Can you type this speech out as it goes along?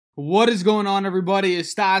What is going on, everybody?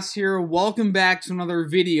 It's Stas here. Welcome back to another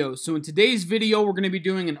video. So in today's video, we're going to be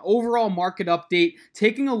doing an overall market update,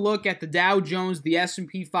 taking a look at the Dow Jones, the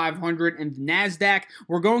S&P 500, and the NASDAQ.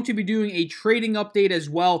 We're going to be doing a trading update as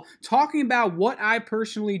well, talking about what I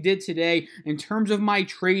personally did today in terms of my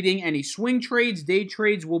trading, any swing trades, day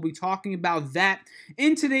trades. We'll be talking about that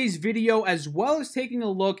in today's video, as well as taking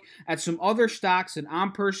a look at some other stocks that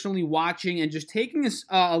I'm personally watching and just taking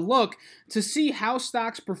a look to see how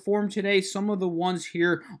stocks perform today, some of the ones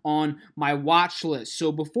here on my watch list.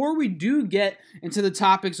 So before we do get into the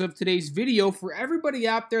topics of today's video, for everybody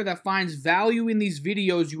out there that finds value in these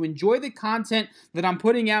videos, you enjoy the content that I'm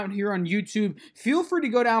putting out here on YouTube, feel free to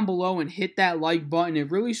go down below and hit that like button. It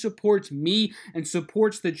really supports me and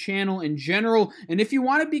supports the channel in general. And if you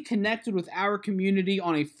want to be connected with our community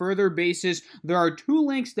on a further basis, there are two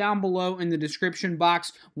links down below in the description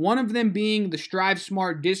box, one of them being the Strive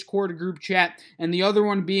Smart Discord group chat and the other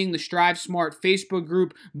one being the Strive Smart Facebook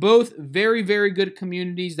group. Both very, very good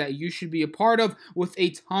communities that you should be a part of with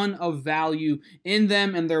a ton of value in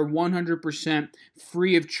them, and they're 100%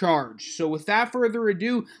 free of charge. So without further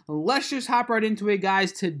ado, let's just hop right into it,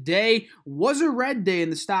 guys. Today was a red day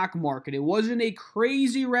in the stock market. It wasn't a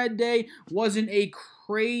crazy red day, wasn't a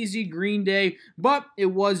crazy green day, but it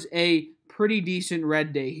was a pretty decent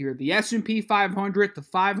red day here. The S&P 500, the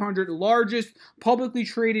 500 largest publicly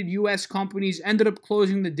traded U.S. companies, ended up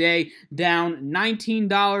closing the day down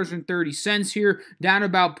 $19.30 here, down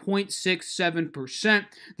about 0.67%.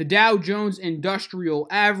 The Dow Jones Industrial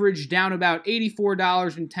Average down about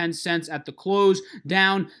 $84.10 at the close,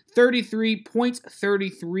 down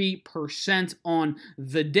 33.33% on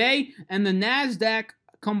the day. And the NASDAQ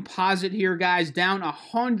Composite here, guys, down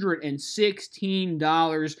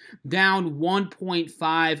 $116, down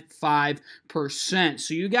 1.55%.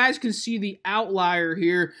 So you guys can see the outlier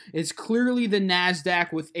here is clearly the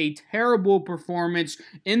NASDAQ with a terrible performance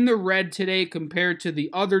in the red today compared to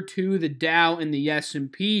the other two, the Dow and the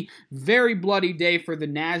S&P. Very bloody day for the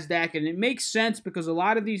NASDAQ, and it makes sense because a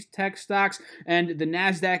lot of these tech stocks, and the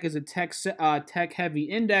NASDAQ is a tech-heavy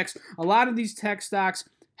index, a lot of these tech stocks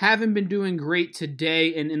haven't been doing great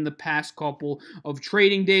today and in the past couple of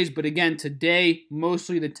trading days. But again, today,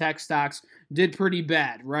 mostly the tech stocks did pretty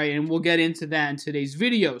bad, right? And we'll get into that in today's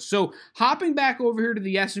video. So hopping back over here to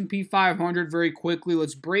the S&P 500 very quickly,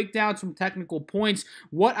 let's break down some technical points,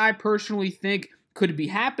 what I personally think could be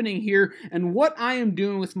happening here, and what I am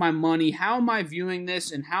doing with my money. How am I viewing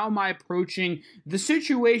this, and how am I approaching the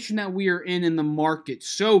situation that we are in the market?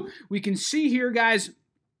 So we can see here, guys,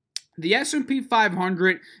 the S&P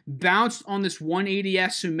 500 bounced on this 180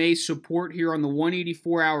 SMA support here on the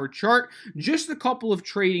 184-hour chart just a couple of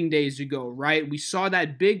trading days ago, right? We saw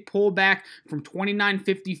that big pullback from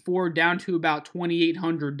 $2,954 down to about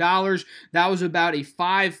 $2,800. That was about a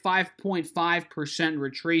 5.5%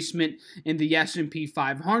 retracement in the S&P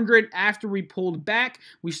 500. After we pulled back,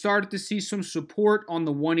 we started to see some support on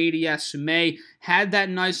the 180 SMA, had that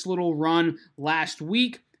nice little run last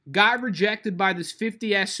week. Got rejected by this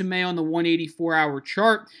 50 SMA on the 184-hour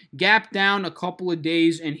chart, gap down a couple of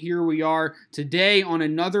days, and here we are today on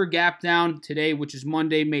another gap down today, which is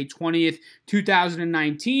Monday, May 20th,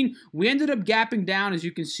 2019. We ended up gapping down, as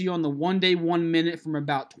you can see on the 1 day, 1 minute, from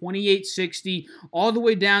about 28.60 all the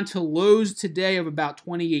way down to lows today of about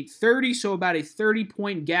 28.30, so about a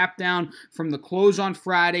 30-point gap down from the close on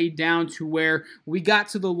Friday down to where we got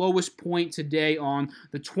to the lowest point today on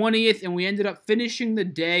the 20th, and we ended up finishing the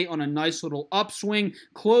day on a nice little upswing,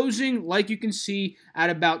 closing, like you can see, at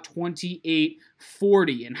about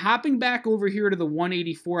 28.40. And hopping back over here to the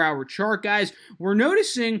 184-hour chart, guys, we're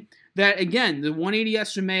noticing that, again, the 180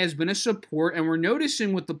 SMA has been a support, and we're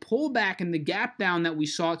noticing with the pullback and the gap down that we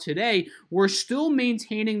saw today, we're still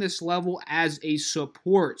maintaining this level as a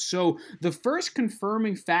support. So the first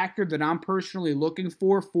confirming factor that I'm personally looking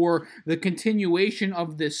for the continuation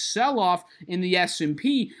of this sell-off in the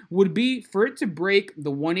S&P would be for it to break the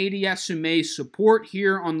 180 SMA support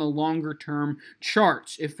here on the longer-term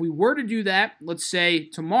charts. If we were to do that, let's say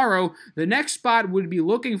tomorrow, the next spot would be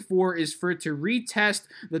looking for is for it to retest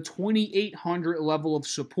the 2,800 level of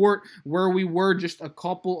support where we were just a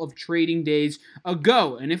couple of trading days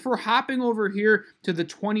ago. And if we're hopping over here to the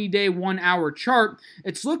 20-day 1 hour chart,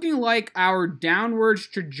 it's looking like our downwards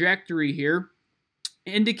trajectory here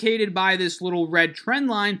indicated by this little red trend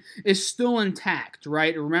line, is still intact,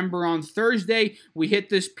 right? Remember, on Thursday, we hit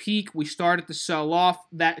this peak. We started to sell off.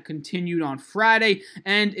 That continued on Friday,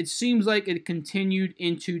 and it seems like it continued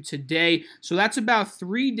into today. So that's about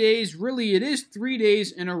 3 days. Really, it is 3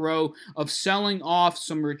 days in a row of selling off,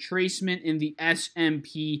 some retracement in the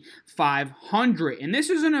S&P 500. And this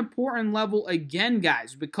is an important level again,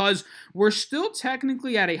 guys, because we're still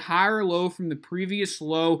technically at a higher low from the previous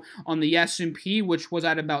low on the S&P, which was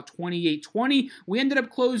at about 28.20. We ended up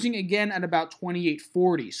closing again at about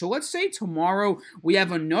 28.40. So let's say tomorrow we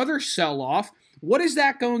have another sell-off. What is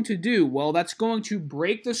that going to do? Well, that's going to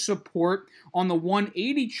break the support on the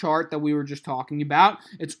 180 chart that we were just talking about.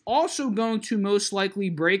 It's also going to most likely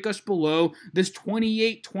break us below this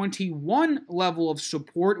 28.21 level of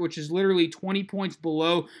support, which is literally 20 points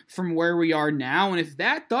below from where we are now. And if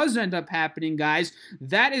that does end up happening, guys,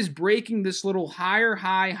 that is breaking this little higher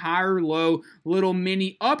high, higher low, little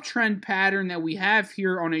mini uptrend pattern that we have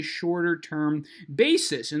here on a shorter term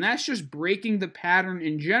basis. And that's just breaking the pattern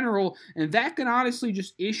in general, and that can honestly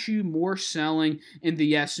just issue more selling in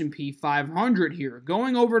the S&P 500 here.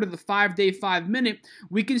 Going over to the 5-day, 5-minute,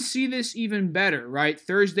 we can see this even better, right?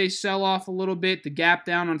 Thursday sell off a little bit, the gap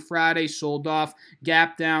down on Friday, sold off,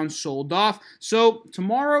 gap down, sold off. So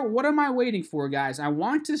tomorrow, what am I waiting for, guys? I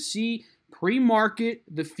want to see pre-market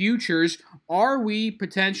the futures. Are we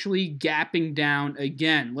potentially gapping down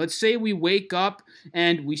again? Let's say we wake up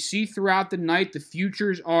and we see throughout the night the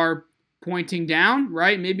futures are pointing down,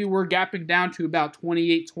 right? Maybe we're gapping down to about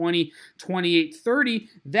 28.20, 28.30.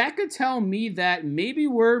 That could tell me that maybe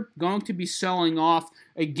we're going to be selling off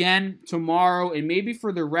again tomorrow and maybe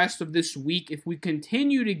for the rest of this week if we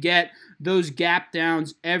continue to get those gap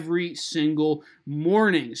downs every single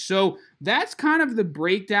morning. So that's kind of the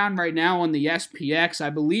breakdown right now on the SPX.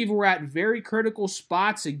 I believe we're at very critical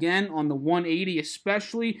spots again on the 180,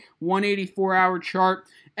 especially 184-hour chart,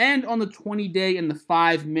 and on the 20-day and the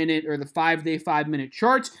 5-minute or the 5-day, 5-minute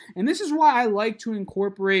charts. And this is why I like to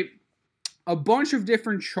incorporate a bunch of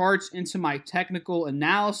different charts into my technical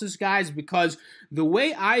analysis, guys, because the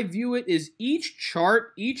way I view it is each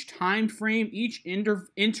chart, each time frame, each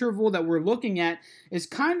interval that we're looking at is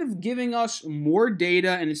kind of giving us more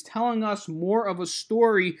data and is telling us more of a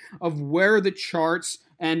story of where the charts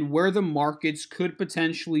and where the markets could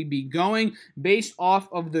potentially be going based off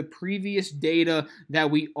of the previous data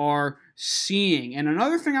that we are seeing. And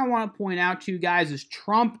another thing I want to point out to you guys is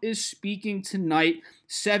Trump is speaking tonight,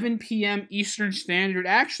 7 p.m. Eastern Standard,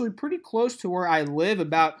 actually pretty close to where I live,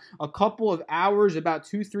 about a couple of hours, about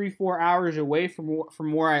 2, 3, 4 hours away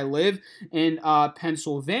from where I live in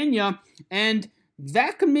Pennsylvania. And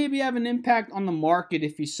that could maybe have an impact on the market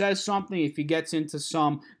if he says something, if he gets into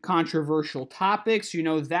some controversial topics. You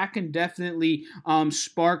know, that can definitely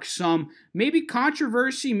spark some maybe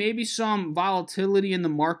controversy, maybe some volatility in the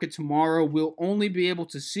market tomorrow. We'll only be able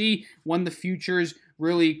to see when the futures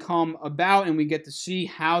really come about and we get to see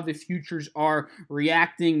how the futures are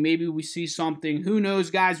reacting. Maybe we see something, who knows,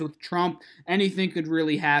 guys, with Trump, anything could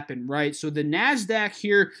really happen, right? So the NASDAQ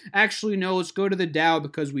here, actually, no, let's go to the Dow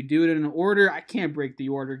because we do it in an order. I can't break the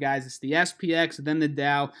order, guys. It's the SPX, then the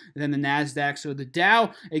Dow, then the NASDAQ. So the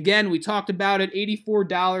Dow, again, we talked about it,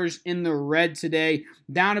 $84 in the red today,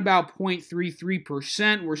 down about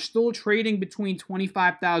 0.33%. We're still trading between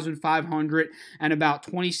 25,500 and about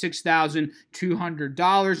 26,200.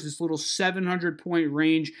 This little 700-point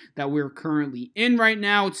range that we're currently in right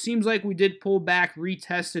now. It seems like we did pull back,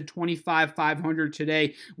 retested 25,500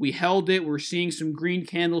 today. We held it. We're seeing some green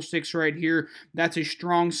candlesticks right here. That's a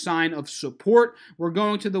strong sign of support. We're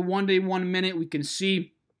going to the 1-day, 1-minute. We can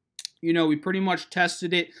see, you know, we pretty much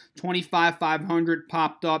tested it. 25,500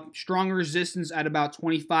 popped up. Strong resistance at about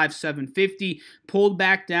 25,750. Pulled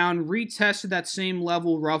back down. Retested that same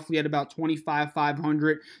level roughly at about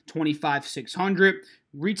 25,500, 25,600.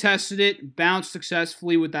 Retested it. Bounced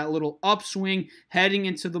successfully with that little upswing heading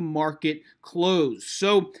into the market close.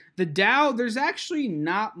 So the Dow, there's actually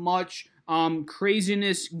not much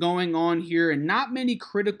craziness going on here and not many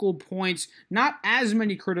critical points, not as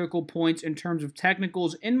many critical points in terms of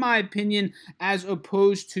technicals, in my opinion, as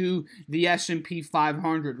opposed to the S&P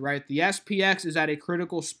 500, right? The SPX is at a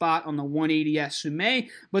critical spot on the 180 SMA,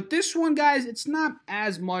 but this one, guys, it's not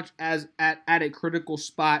as much as at a critical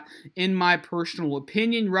spot in my personal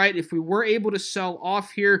opinion, right? If we were able to sell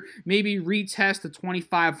off here, maybe retest the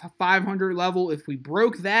 25,500 level, if we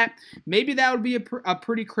broke that, maybe that would be a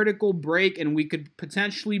pretty critical break break, and we could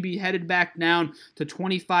potentially be headed back down to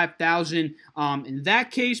 25,000 in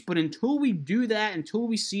that case. But until we do that, until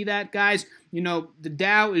we see that, guys, the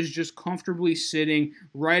Dow is just comfortably sitting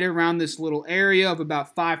right around this little area of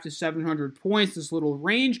about 500 to 700 points, this little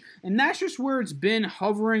range, and that's just where it's been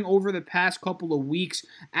hovering over the past couple of weeks,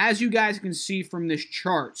 as you guys can see from this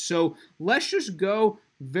chart. So let's just go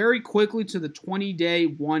very quickly to the 20-day,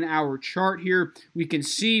 1-hour chart here. We can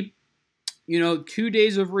see 2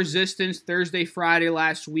 days of resistance, Thursday, Friday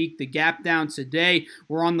last week, the gap down today.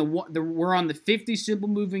 We're on the 50 simple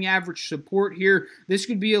moving average support here. This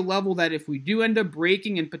could be a level that if we do end up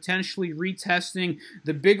breaking and potentially retesting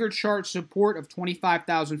the bigger chart support of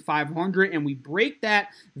 25,500 and we break that,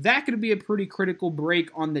 that could be a pretty critical break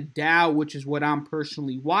on the Dow, which is what I'm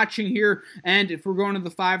personally watching here. And if we're going to the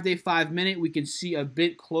 5-day, 5-minute, we can see a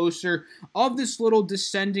bit closer of this little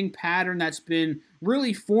descending pattern that's been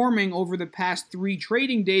really forming over the past 3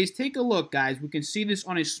 trading days. Take a look, guys. We can see this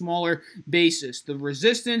on a smaller basis. The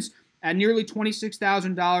resistance at nearly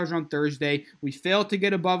 $26,000 on Thursday. We failed to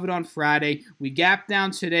get above it on Friday. We gapped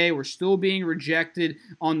down today. We're still being rejected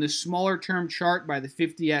on the smaller term chart by the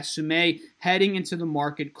 50 SMA heading into the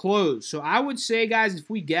market close. So I would say, guys,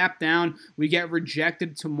 if we gap down, we get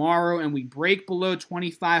rejected tomorrow, and we break below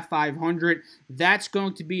 25,500, that's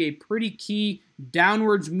going to be a pretty key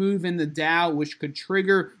downwards move in the Dow, which could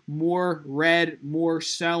trigger more red, more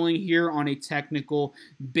selling here on a technical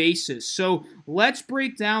basis. So let's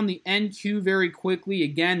break down the NQ very quickly.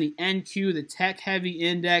 Again, the NQ, the tech-heavy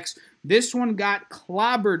index, this one got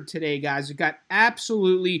clobbered today, guys. It got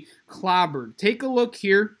absolutely clobbered. Take a look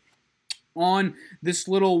here on this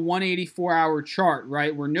little 184-hour chart,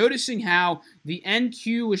 right? We're noticing how the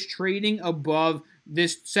NQ was trading above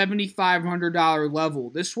this $7,500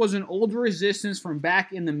 level. This was an old resistance from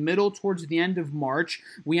back in the middle towards the end of March.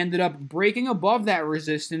 We ended up breaking above that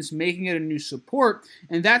resistance, making it a new support,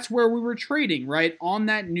 and that's where we were trading, right, on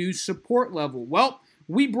that new support level. Well,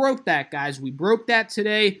 we broke that, guys. We broke that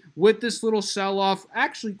today with this little sell-off.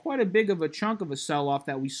 Actually, quite a big of a chunk of a sell-off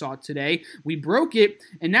that we saw today. We broke it,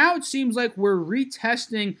 and now it seems like we're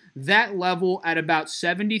retesting that level at about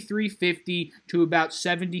 $7,350 to about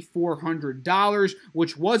 $7,400,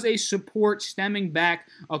 which was a support stemming back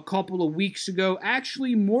a couple of weeks ago.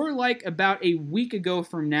 Actually, more like about a week ago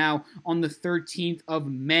from now on the 13th of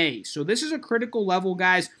May. So this is a critical level,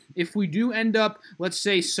 guys. If we do end up, let's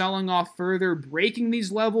say, selling off further, breaking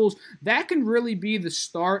these levels, that can really be the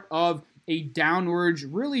start of a downwards,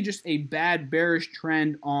 really just a bad bearish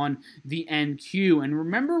trend on the NQ. And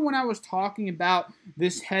remember when I was talking about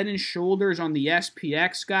this head and shoulders on the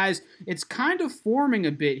SPX, guys, it's kind of forming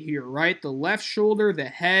a bit here, right? The left shoulder, the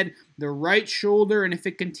head, the right shoulder, and if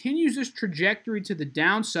it continues this trajectory to the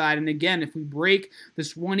downside, and again, if we break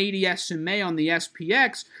this 180 SMA on the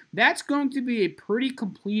SPX, that's going to be a pretty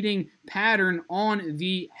completing pattern on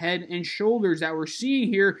the head and shoulders that we're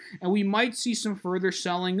seeing here, and we might see some further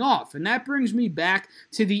selling off. And that brings me back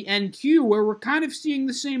to the NQ, where we're kind of seeing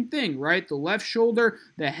the same thing, right? The left shoulder,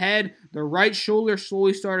 the head, the right shoulder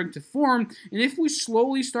slowly starting to form, and if we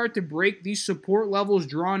slowly start to break these support levels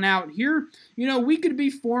drawn out here, we could be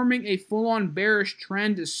forming a full-on bearish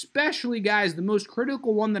trend, especially, guys, the most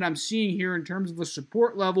critical one that I'm seeing here in terms of a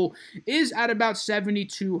support level is at about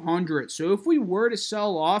 7,200. So if we were to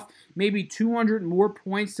sell off maybe 200 more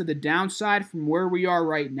points to the downside from where we are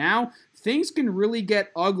right now, things can really get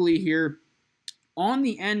ugly here on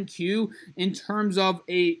the NQ in terms of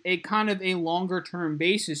a kind of a longer term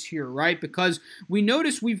basis here, right? Because we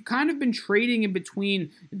notice we've kind of been trading in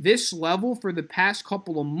between this level for the past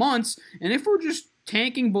couple of months, and if we're just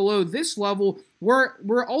tanking below this level,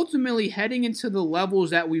 we're ultimately heading into the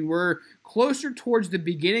levels that we were closer towards the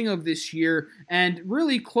beginning of this year, and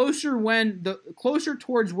really closer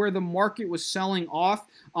towards where the market was selling off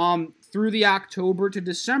through the October to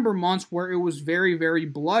December months, where it was very, very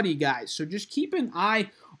bloody, guys. So just keep an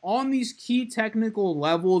eye on these key technical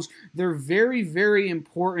levels. They're very, very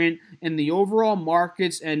important in the overall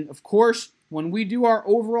markets, and of course, when we do our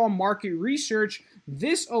overall market research,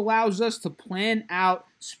 this allows us to plan out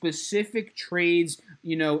specific trades,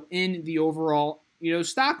 in the overall,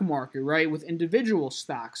 stock market, right, with individual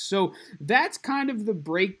stocks. So that's kind of the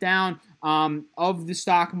breakdown of the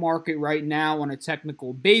stock market right now on a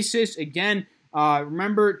technical basis. Again,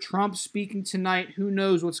 remember Trump speaking tonight. Who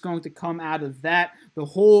knows what's going to come out of that? The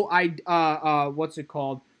whole,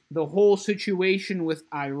 the whole situation with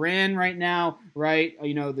Iran right now, right?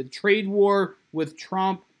 The trade war with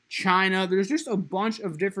Trump, China. There's just a bunch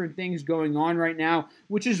of different things going on right now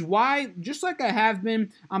which is why, just like I have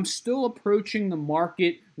been, I'm still approaching the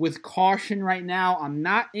market with caution right now. I'm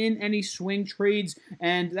not in any swing trades,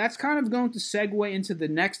 and that's kind of going to segue into the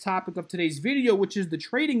next topic of today's video, which is the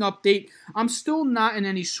trading update. I'm still not in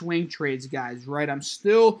any swing trades, guys, right? I'm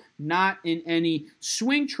still not in any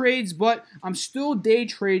swing trades, but I'm still day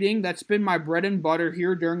trading. That's been my bread and butter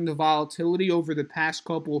here during the volatility over the past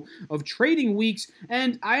couple of trading weeks,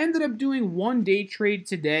 and I ended up doing one day trade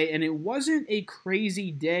today, and it wasn't a crazy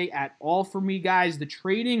day at all for me, guys. The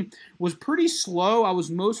trading was pretty slow. I was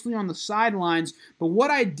mostly on the sidelines, but what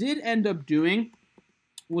I did end up doing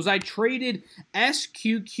was I traded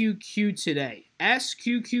SQQQ today.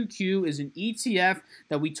 SQQQ is an ETF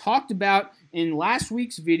that we talked about in last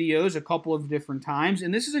week's videos a couple of different times,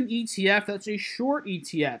 and this is an ETF that's a short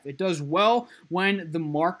ETF. It does well when the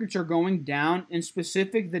markets are going down, in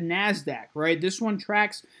specific the NASDAQ, right? This one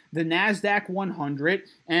tracks the NASDAQ 100,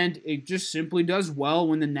 and it just simply does well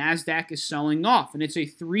when the NASDAQ is selling off, and it's a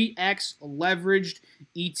 3x leveraged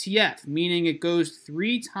ETF, meaning it goes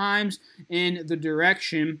 3 times in the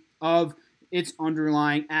direction of its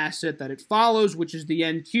underlying asset that it follows, which is the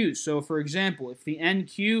NQ. So, for example, if the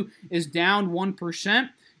NQ is down 1%,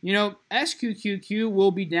 you know, SQQQ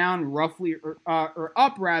will be down roughly, or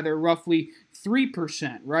up rather, roughly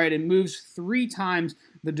 3%, right? It moves 3 times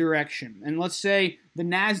the direction. And let's say the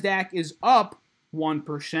NASDAQ is up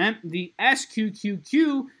 1%, the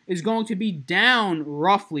SQQQ is going to be down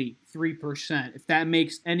roughly 3%, if that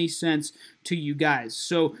makes any sense to you guys.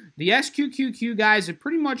 So the SQQQ, guys, it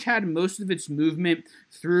pretty much had most of its movement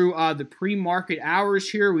through the pre-market hours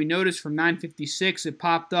here. We noticed from 9:56 it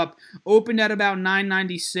popped up, opened at about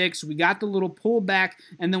 9:96. We got the little pullback,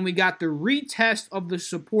 and then we got the retest of the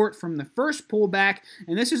support from the first pullback,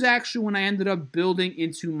 and this is actually when I ended up building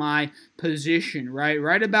into my position, right?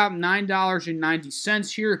 Right about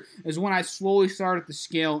 $9.90 here is when I slowly started to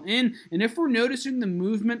scale in, and if we're noticing the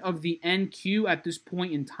movement of the NQ at this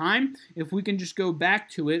point in time, if we can just go back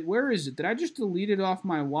to it, where is it? Did I just delete it off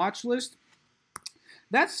my watch list?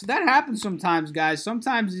 That happens sometimes, guys.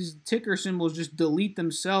 Sometimes these ticker symbols just delete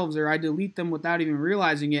themselves, or I delete them without even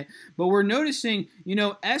realizing it. But we're noticing, you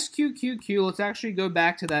know, SQQQ, let's actually go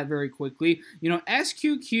back to that very quickly. You know,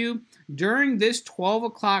 SQQ, during this 12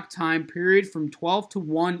 o'clock time period from 12 to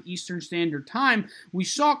 1 Eastern Standard Time, we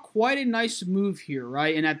saw quite a nice move here,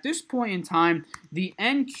 right? And at this point in time, the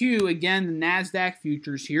NQ, again, the NASDAQ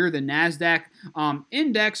futures here, the NASDAQ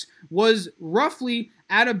index, was roughly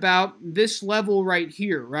at about this level right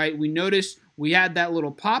here, right? We noticed we had that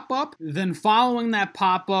little pop-up. Then following that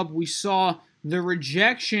pop-up, we saw the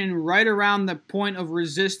rejection right around the point of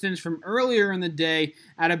resistance from earlier in the day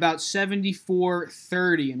at about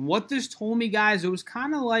 74.30. And what this told me, guys, it was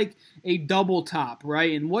kind of like a double top,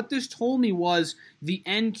 right? And what this told me was the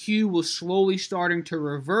NQ was slowly starting to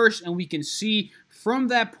reverse, and we can see from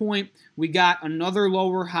that point we got another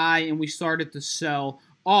lower high and we started to sell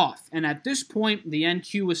off. And at this point, the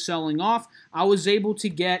NQ was selling off. I was able to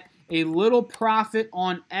get a little profit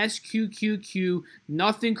on SQQQ,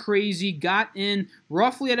 nothing crazy, got in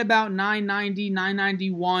roughly at about 990,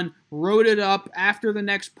 991, rode it up after the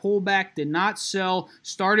next pullback, did not sell,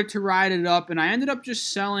 started to ride it up, and I ended up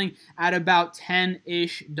just selling at about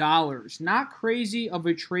 $10-ish. Not crazy of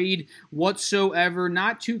a trade whatsoever,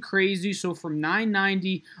 not too crazy. So from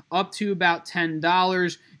 990 up to about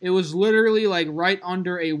 $10, it was literally like right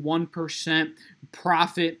under a 1%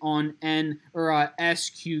 profit on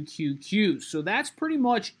SQQQ. So that's pretty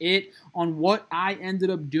much it on what I ended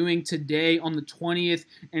up doing today on the 20th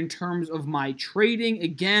in terms of my trading.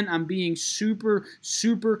 Again, I'm being super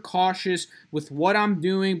cautious with what I'm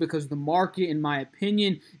doing because the market, in my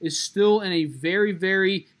opinion, is still in a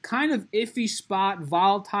very kind of iffy spot,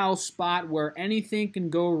 volatile spot where anything can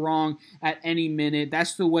go wrong at any minute.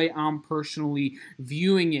 That's the way I'm personally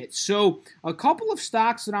viewing it. So a couple of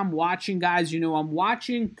stocks that I'm watching, guys, you know, I'm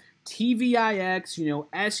watching TVIX, you know,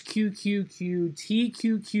 SQQQ,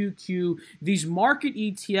 TQQQ, these market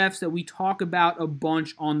ETFs that we talk about a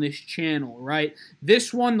bunch on this channel, right?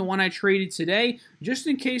 This one, the one I traded today, just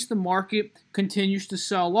in case the market continues to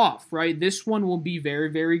sell off, right? This one will be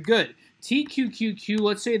very good. TQQQ,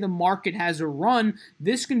 let's say the market has a run,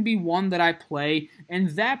 this can be one that I play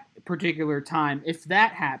in that particular time if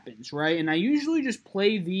that happens, right? And I usually just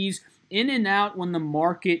play these in and out when the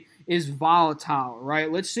market is volatile,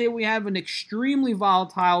 right? Let's say we have an extremely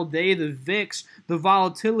volatile day, the VIX, the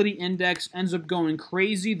volatility index ends up going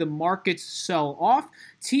crazy, the markets sell off.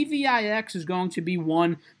 TVIX is going to be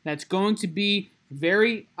one that's going to be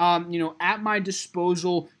very, at my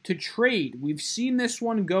disposal to trade. We've seen this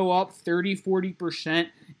one go up 30-40%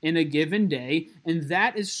 in a given day, and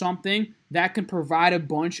that is something that can provide a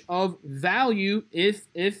bunch of value if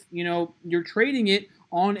you know you're trading it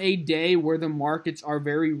on a day where the markets are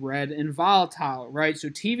very red and volatile, right? So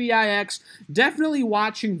TVIX, definitely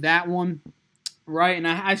watching that one. Right, and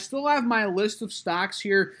I still have my list of stocks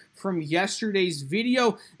here from yesterday's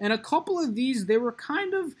video, and a couple of these, they were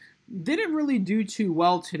kind of didn't really do too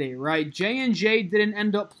well today, right? J&J didn't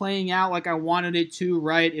end up playing out like I wanted it to,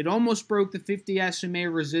 right? It almost broke the 50 SMA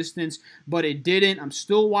resistance, but it didn't. I'm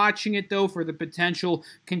still watching it, though, for the potential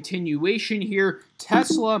continuation here.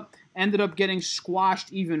 Tesla ended up getting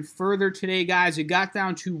squashed even further today, guys. It got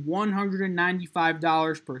down to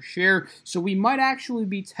 $195 per share, so we might actually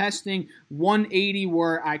be testing 180,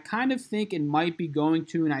 where I kind of think it might be going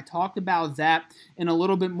to, and I talked about that in a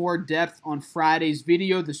little bit more depth on Friday's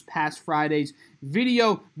video, this past Friday's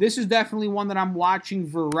video. This is definitely one that I'm watching.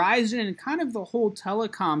 Verizon and kind of the whole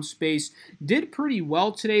telecom space did pretty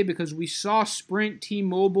well today because we saw Sprint,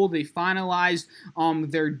 T-Mobile, they finalized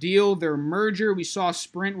their deal, their merger. We saw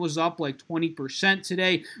Sprint was up like 20%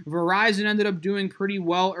 today. Verizon ended up doing pretty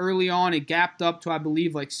well early on. It gapped up to, I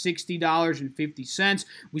believe, like $60.50.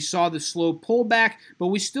 We saw the slow pullback, but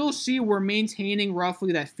we still see we're maintaining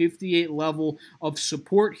roughly that 58 level of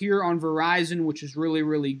support here on Verizon, which is really,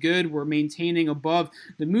 really good. We're maintaining above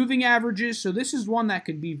the moving averages, so this is one that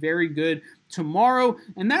could be very good tomorrow,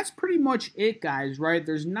 and that's pretty much it, guys, right?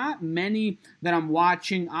 There's not many that I'm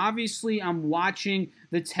watching. Obviously, I'm watching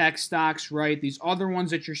the tech stocks, right? These other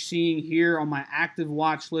ones that you're seeing here on my active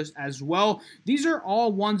watch list as well. These are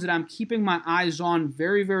all ones that I'm keeping my eyes on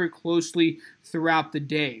very, very closely throughout the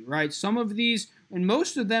day, right? Some of these and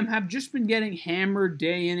most of them have just been getting hammered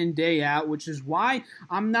day in and day out, which is why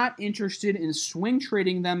I'm not interested in swing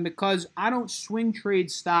trading them, because I don't swing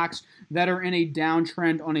trade stocks that are in a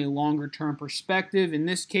downtrend on a longer term perspective. In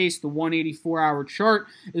this case, the 184-hour chart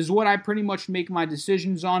is what I pretty much make my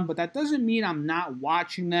decisions on, but that doesn't mean I'm not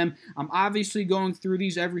watching them. I'm obviously going through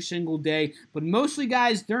these every single day, but mostly,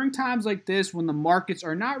 guys, during times like this when the markets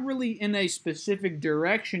are not really in a specific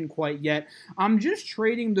direction quite yet, I'm just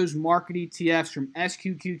trading those market ETFs from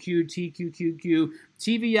SQQQ, TQQQ,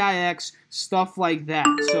 TVIX, stuff like that.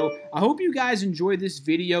 So I hope you guys enjoyed this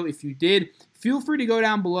video. If you did, feel free to go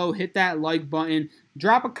down below, hit that like button,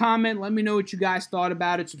 drop a comment, let me know what you guys thought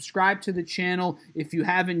about it. Subscribe to the channel if you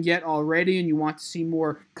haven't yet already and you want to see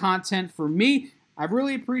more content from me. I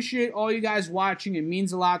really appreciate all you guys watching. It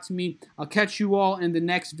means a lot to me. I'll catch you all in the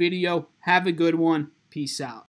next video. Have a good one. Peace out.